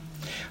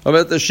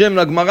Rabbi Hashem,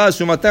 la Gemara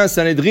ce matin,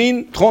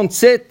 Sanhedrin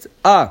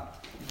 37a.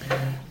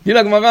 Dit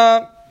la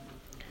Gemara,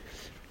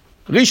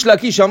 Rish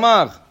Lakish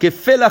Amar,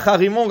 Kefelach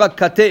harimon rak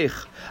katech,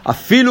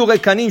 afilu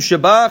rekanim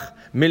shebach,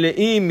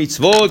 meleim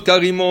mitzvot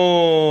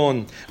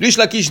karimon. Rish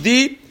Lakish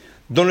dit,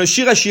 dans le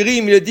Shir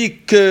HaShirim, il dit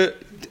que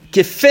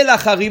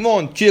Kefelach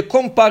harimon, tu es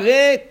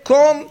comparé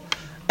comme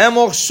un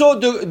morceau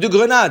de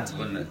grenade.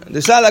 De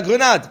ça, la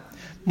grenade.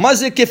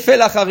 Mazé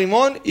Kefelach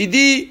harimon, il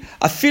dit,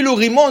 afilu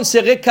rimon,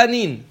 c'est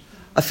rekanin.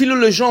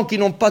 Afilu les gens qui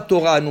n'ont pas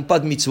Torah, n'ont pas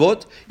de mitzvot,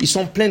 ils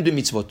sont pleins de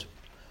mitzvot.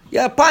 Il n'y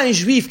a pas un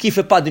juif qui ne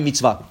fait pas de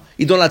mitzvah.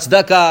 Il donne la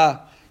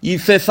tzedaka, il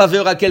fait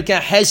faveur à quelqu'un,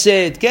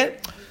 hesed.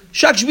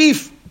 Chaque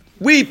juif,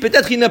 oui,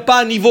 peut-être il n'est pas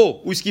à un niveau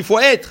où ce qu'il faut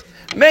être,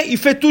 mais il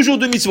fait toujours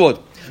de mitzvot.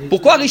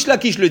 Pourquoi Rish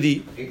Lakish le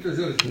dit?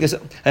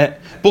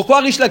 Pourquoi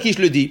Rish Lakish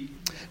le dit?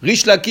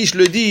 Rish Lakish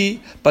le dit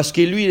parce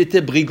que lui, il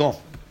était brigand.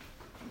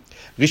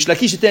 Rish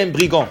Lakish était un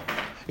brigand.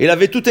 Il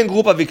avait tout un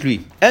groupe avec lui.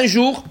 Un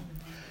jour,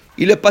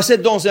 il est passé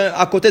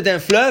à côté d'un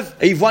fleuve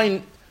et il voit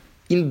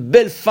une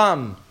belle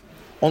femme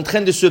en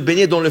train de se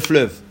baigner dans le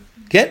fleuve.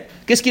 Okay?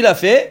 Qu'est-ce qu'il a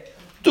fait?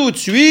 Tout de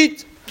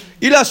suite,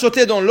 il a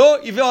sauté dans l'eau,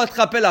 il veut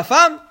attraper la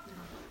femme.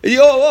 Il dit,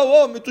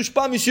 oh, me touche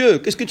pas, monsieur.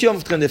 Qu'est-ce que tu es en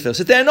train de faire?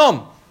 C'était un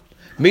homme.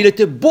 Mais il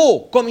était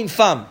beau comme une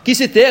femme. Qui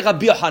c'était?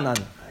 Rabbi Yochanan.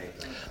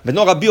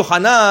 Maintenant, Rabbi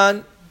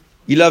Yochanan,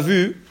 il a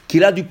vu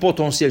qu'il a du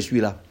potentiel,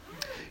 celui-là.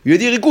 Il lui a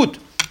dit,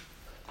 écoute,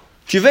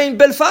 tu veux une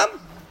belle femme?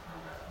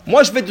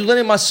 Moi, je vais te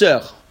donner ma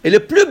sœur. Elle est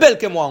plus belle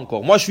que moi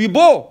encore. Moi, je suis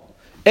beau.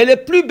 Elle est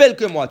plus belle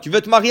que moi. Tu veux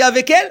te marier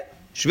avec elle?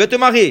 Je vais te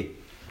marier.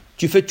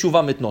 Tu fais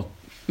tchouva maintenant.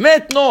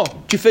 Maintenant,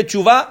 tu fais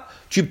tchouva.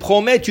 Tu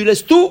promets, tu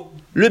laisses tout.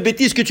 Le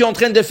bêtise que tu es en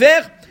train de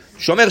faire.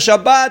 Shomer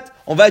Shabbat.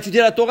 On va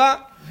étudier la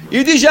Torah.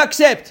 Il dit,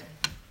 j'accepte.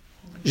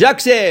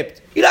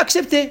 J'accepte. Il a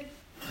accepté.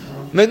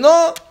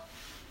 Maintenant,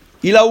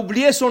 il a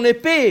oublié son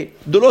épée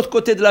de l'autre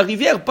côté de la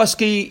rivière parce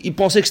qu'il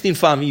pensait que c'était une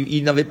femme.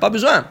 Il n'avait pas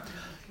besoin.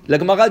 La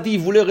Gemara dit, il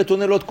voulait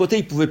retourner de l'autre côté,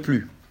 il ne pouvait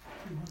plus.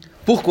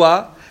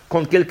 Pourquoi?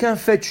 Quand quelqu'un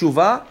fait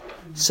tchouva,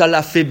 ça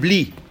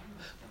l'affaiblit.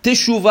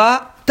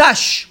 Teshuva,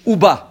 tash ou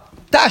bas.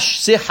 Tash,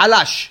 c'est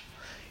halash.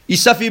 Il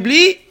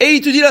s'affaiblit et il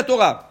étudie la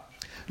Torah.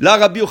 Là,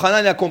 Rabbi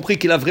Yochanan a compris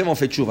qu'il a vraiment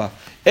fait tchouva.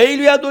 Et il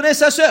lui a donné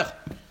sa sœur.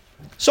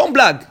 Sans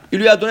blague. Il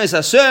lui a donné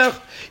sa sœur,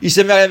 il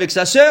s'est marié avec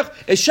sa sœur,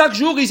 et chaque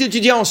jour, ils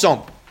étudiaient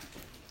ensemble.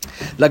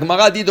 La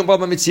Gemara dit dans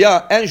Baba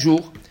Metzia, un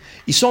jour,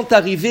 ils sont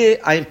arrivés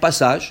à un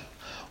passage.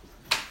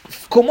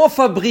 Comment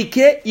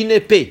fabriquer une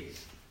épée?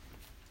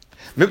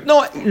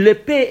 Maintenant,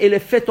 l'épée, elle est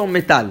faite en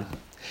métal.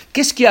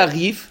 Qu'est-ce qui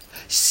arrive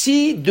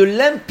si de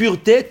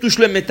l'impureté touche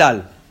le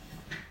métal?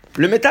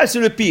 Le métal, c'est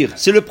le pire.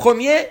 C'est le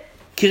premier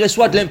qui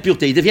reçoit de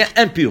l'impureté. Il devient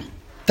impur.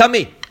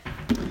 Tamé.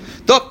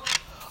 Donc,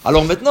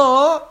 alors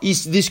maintenant,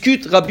 ils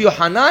discutent Rabbi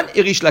Yochanan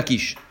et Rish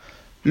Lakish.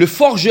 Le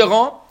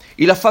forgeron,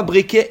 il a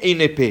fabriqué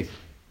une épée.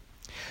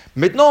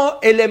 Maintenant,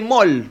 elle est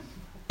molle.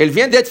 Elle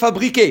vient d'être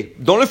fabriquée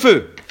dans le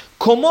feu.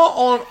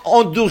 Comment on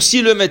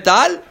endurcit le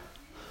métal?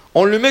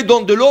 On le met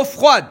dans de l'eau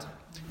froide.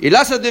 Et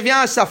là,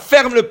 ça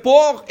ferme le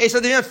pore et ça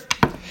devient...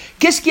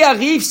 Qu'est-ce qui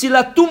arrive si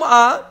la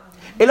Touma,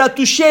 elle a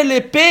touché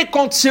l'épée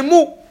quand c'est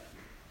mou?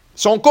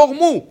 C'est encore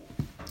mou.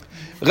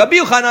 Rabbi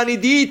Yochanan,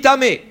 il dit,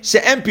 tamé,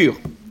 c'est impur.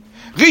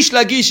 Rish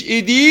Lakish,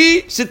 il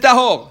dit, c'est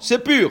tahor, c'est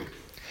pur.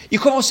 Il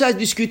commençait à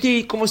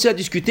discuter.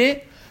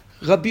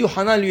 Rabbi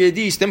Yochanan lui a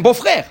dit, c'est un beau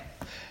frère.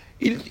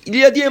 Il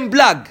lui a dit une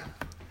blague.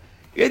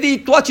 Il a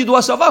dit, toi, tu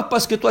dois savoir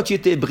parce que toi, tu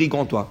étais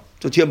brigand, toi.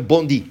 Toi, tu es un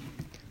bandit.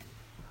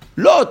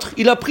 L'autre,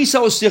 il a pris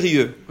ça au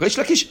sérieux. Rish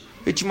Lakish,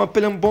 et tu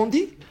m'appelles un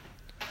bandit?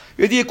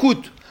 Il a dit,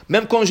 écoute,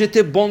 même quand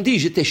j'étais bandit,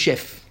 j'étais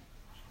chef.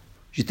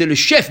 J'étais le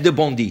chef de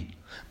bandit.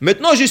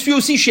 Maintenant, je suis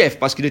aussi chef,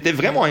 parce qu'il était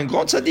vraiment un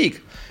grand sadique.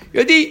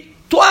 Il a dit,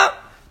 toi,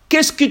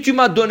 qu'est-ce que tu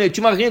m'as donné?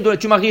 Tu m'as rien donné,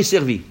 tu m'as rien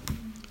servi.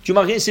 Tu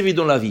m'as rien servi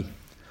dans la vie.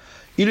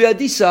 Il lui a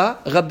dit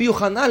ça, Rabbi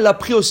Yochanan l'a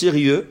pris au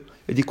sérieux.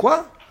 Il a dit,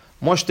 quoi?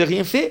 Moi, je t'ai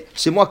rien fait.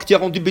 C'est moi qui t'ai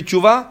rendu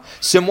Betchouva.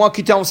 C'est moi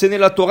qui t'ai enseigné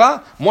la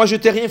Torah. Moi, je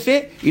t'ai rien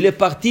fait. Il est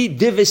parti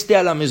dévesté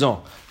à la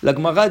maison. La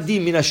Gemara dit,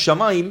 Minash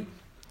Shamaim,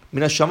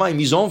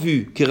 ils ont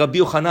vu que Rabbi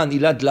Yochanan,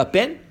 il a de la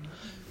peine.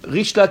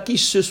 Rish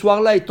Lakish, ce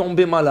soir-là, est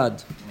tombé malade.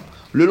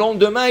 Le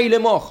lendemain, il est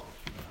mort.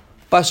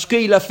 Parce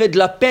qu'il a fait de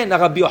la peine à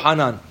Rabbi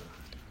Yochanan.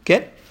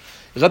 Okay?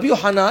 Rabbi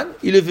Yochanan,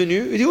 il est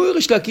venu. Il dit, oui,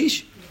 Rish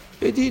Lakish.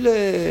 Il dit,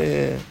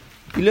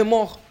 il est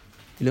mort.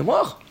 Il est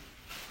mort?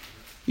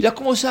 Il a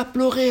commencé à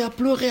pleurer.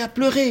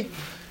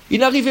 Il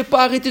n'arrivait pas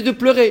à arrêter de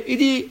pleurer. Il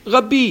dit,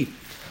 Rabbi, il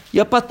n'y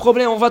a pas de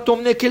problème, on va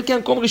t'emmener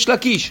quelqu'un comme Rish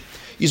Lakish.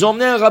 Ils ont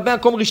emmené un rabbin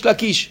comme Rish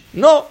Lakish.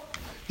 Non,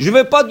 je ne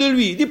veux pas de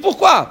lui. Il dit,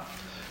 pourquoi?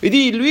 Il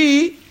dit,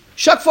 lui,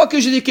 chaque fois que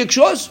je dis quelque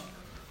chose,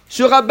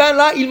 ce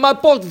rabbin-là, il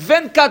m'apporte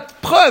 24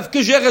 preuves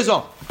que j'ai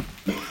raison.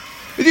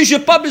 Il dit, je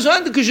n'ai pas besoin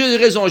que j'ai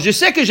raison, je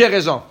sais que j'ai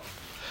raison.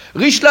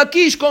 Rish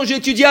Lakish, quand j'ai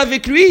étudié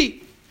avec lui,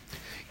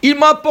 il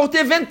m'a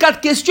apporté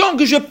 24 questions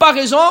que je n'ai pas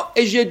raison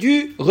et j'ai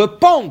dû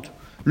répondre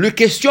les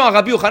questions à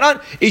Rabbi Yochanan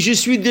et je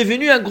suis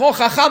devenu un grand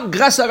chacham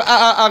grâce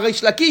à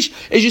Rish Lakish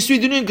et je suis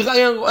devenu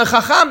un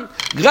chacham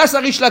grâce à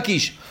Rish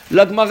Lakish.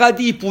 La Gemara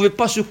dit, il ne pouvait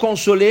pas se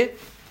consoler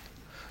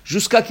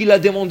jusqu'à qu'il a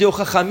demandé aux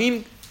chachamim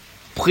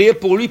prier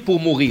pour lui pour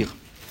mourir.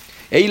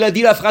 Et il a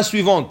dit la phrase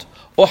suivante,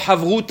 o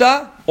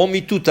havruta, o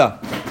mituta,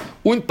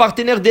 ou une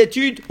partenaire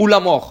d'études ou la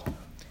mort.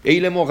 Et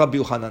il est mort, Rabbi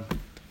Yochanan.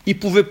 Il ne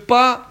pouvait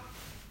pas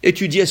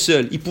étudier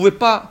seul.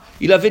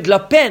 Il avait de la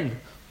peine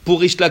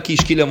pour Rish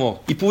Lakish qu'il est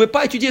mort. Il ne pouvait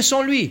pas étudier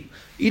sans lui.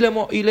 Il est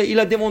mort. Il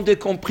a demandé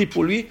qu'on prie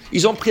pour lui.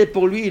 Ils ont prié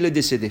pour lui, il est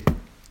décédé.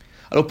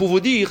 Alors pour vous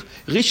dire,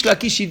 Rish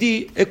Lakish, il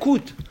dit,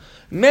 écoute,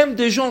 même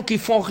des gens qui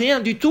font rien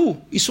du tout,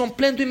 ils sont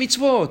pleins de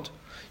mitzvot.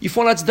 Ils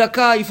font la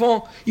tzedaka, ils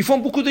font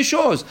beaucoup de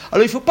choses.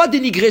 Alors il ne faut pas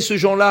dénigrer ce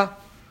gens-là.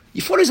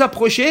 Il faut les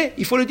approcher,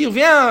 il faut leur dire,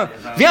 viens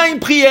à une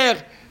prière,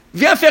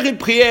 viens faire une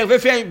prière,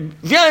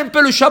 viens un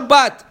peu le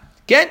Shabbat.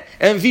 Okay?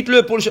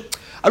 Invite-le pour le Shabbat.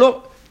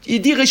 Alors,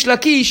 il dit Rish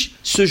Lakish,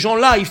 ce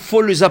gens-là, il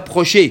faut les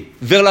approcher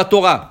vers la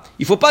Torah.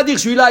 Il ne faut pas dire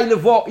celui-là,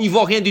 il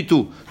voit rien du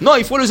tout. Non,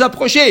 il faut les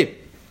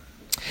approcher.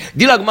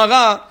 Dit la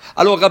Gemara,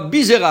 alors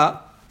Rabbi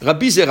Zera,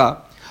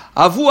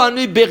 avoue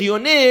ane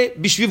berionné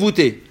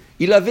bishvivute.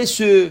 Il avait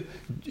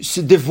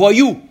des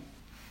voyous.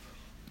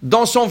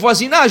 Dans son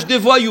voisinage, des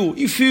voyous.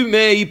 Il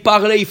fumait, il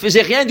parlait, il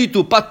faisait rien du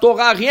tout. Pas de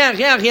Torah, rien.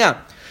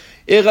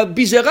 Et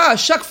Rabbi Zera, à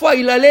chaque fois,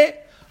 il allait,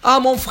 ah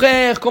mon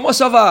frère, comment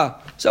ça va?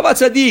 Ça va,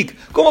 Tzadik?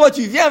 Comment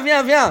vas-tu? Viens.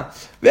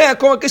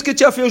 Qu'est-ce que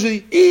tu as fait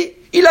aujourd'hui?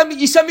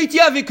 Il s'amitié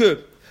avec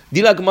eux.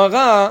 Dit la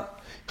Gemara,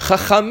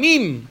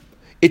 Chachamim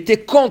était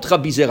contre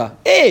Rabbi Zera.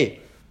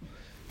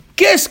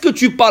 Qu'est-ce que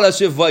tu parles à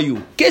ce voyou?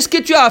 Qu'est-ce que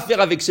tu as à faire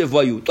avec ces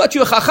voyous? Toi,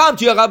 tu es chacham,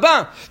 tu es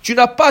rabbin. Tu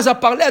n'as pas à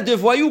parler à des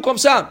voyous comme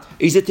ça.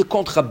 Et ils étaient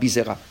contre Rabbi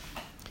Zera.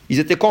 Ils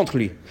étaient contre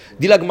lui.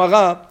 Dit la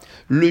Gemara,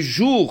 le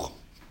jour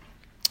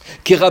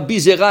que Rabbi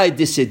Zera est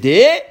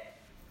décédé,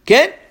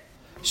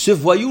 ce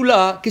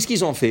voyou-là, qu'est-ce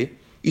qu'ils ont fait?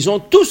 Ils ont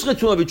tous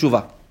retourné avec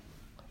Tchouva.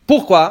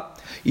 Pourquoi?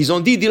 Ils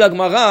ont dit la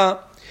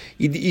Gemara,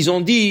 ils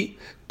ont dit,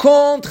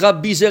 quand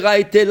Rabbi Zera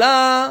était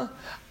là,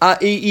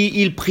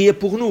 il priait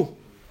pour nous.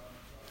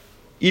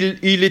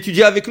 Il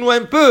étudiait avec nous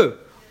un peu.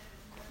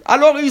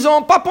 Alors, ils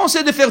n'ont pas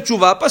pensé de faire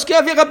tchouva parce qu'il y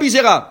avait Rabbi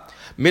Zera.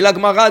 Mais la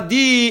Gemara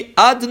dit,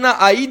 Adna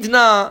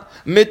Aïdna,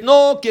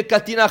 maintenant que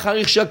Katina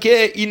Harir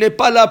Shake, il n'est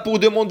pas là pour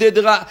demander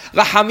de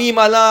Rahamim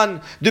Alan,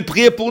 de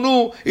prier pour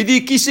nous. Il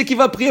dit, qui c'est qui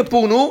va prier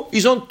pour nous?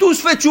 Ils ont tous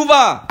fait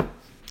tchouva.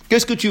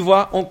 Qu'est-ce que tu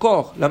vois?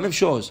 Encore, la même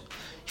chose.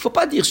 Il ne faut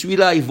pas dire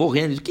celui-là, il ne vaut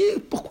rien.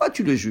 Pourquoi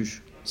tu le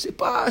juges? C'est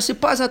pas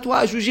à toi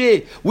à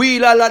juger. Oui,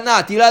 il a la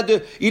natte,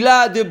 il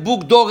a de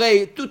boucles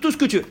d'oreilles, tout ce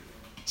que tu veux.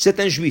 C'est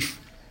un juif.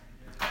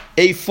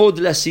 Et il faut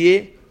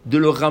essayer de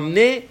le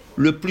ramener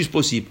le plus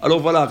possible. Alors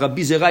voilà,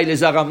 Rabbi Zera, il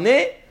les a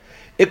ramenés.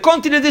 Et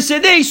quand il est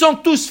décédé, ils sont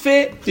tous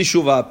fait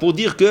teshuva. Pour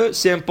dire que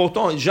c'est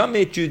important,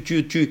 jamais tu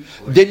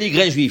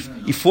dénigres un juif.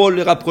 Il faut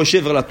le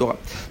rapprocher vers la Torah.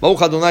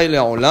 Baruch Adonai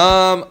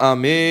le'olam.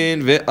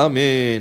 Amen ve amen.